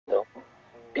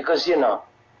Because, you know,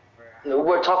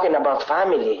 we're talking about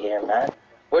family here, man.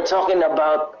 We're talking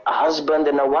about a husband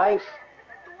and a wife.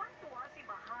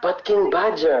 But King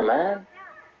Badger, man,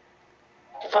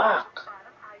 fuck.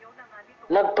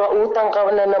 Nagpautang ka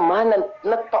na naman.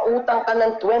 Nagpautang ka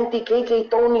ng 20K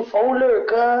kay Tony Fowler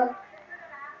ka.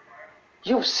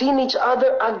 You've seen each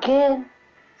other again.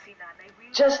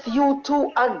 Just you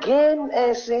two again,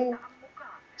 Ese.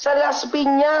 Sa Las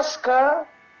Piñas ka.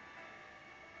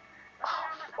 Oh,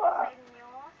 fuck.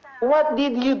 What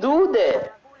did you do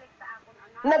there?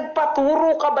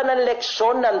 Nagpaturo ka ba ng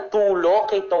leksyon ng tulo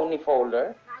kay Tony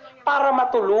Fowler para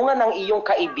matulungan ang iyong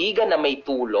kaibigan na may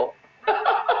tulo?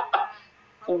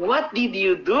 What did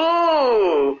you do?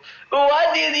 What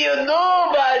did you do,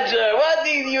 Badger? What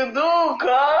did you do,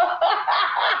 ka?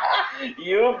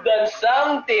 You've done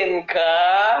something,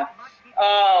 ka?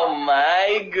 Oh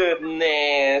my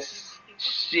goodness.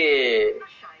 Shit.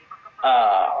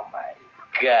 Oh my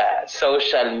God.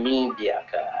 Social media,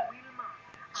 ka.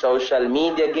 Social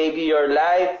media gave you your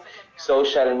life.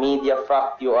 Social media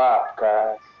fucked you up,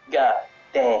 ka. God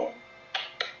damn.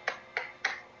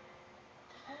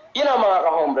 You know, mga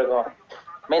kahombre ko,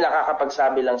 may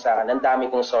nakakapagsabi lang sa akin, ang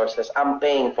dami kong sources. I'm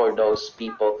paying for those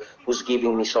people who's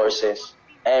giving me sources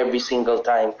every single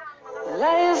time.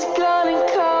 Light is gonna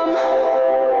come.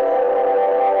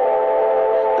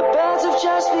 The birds have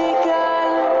just begun.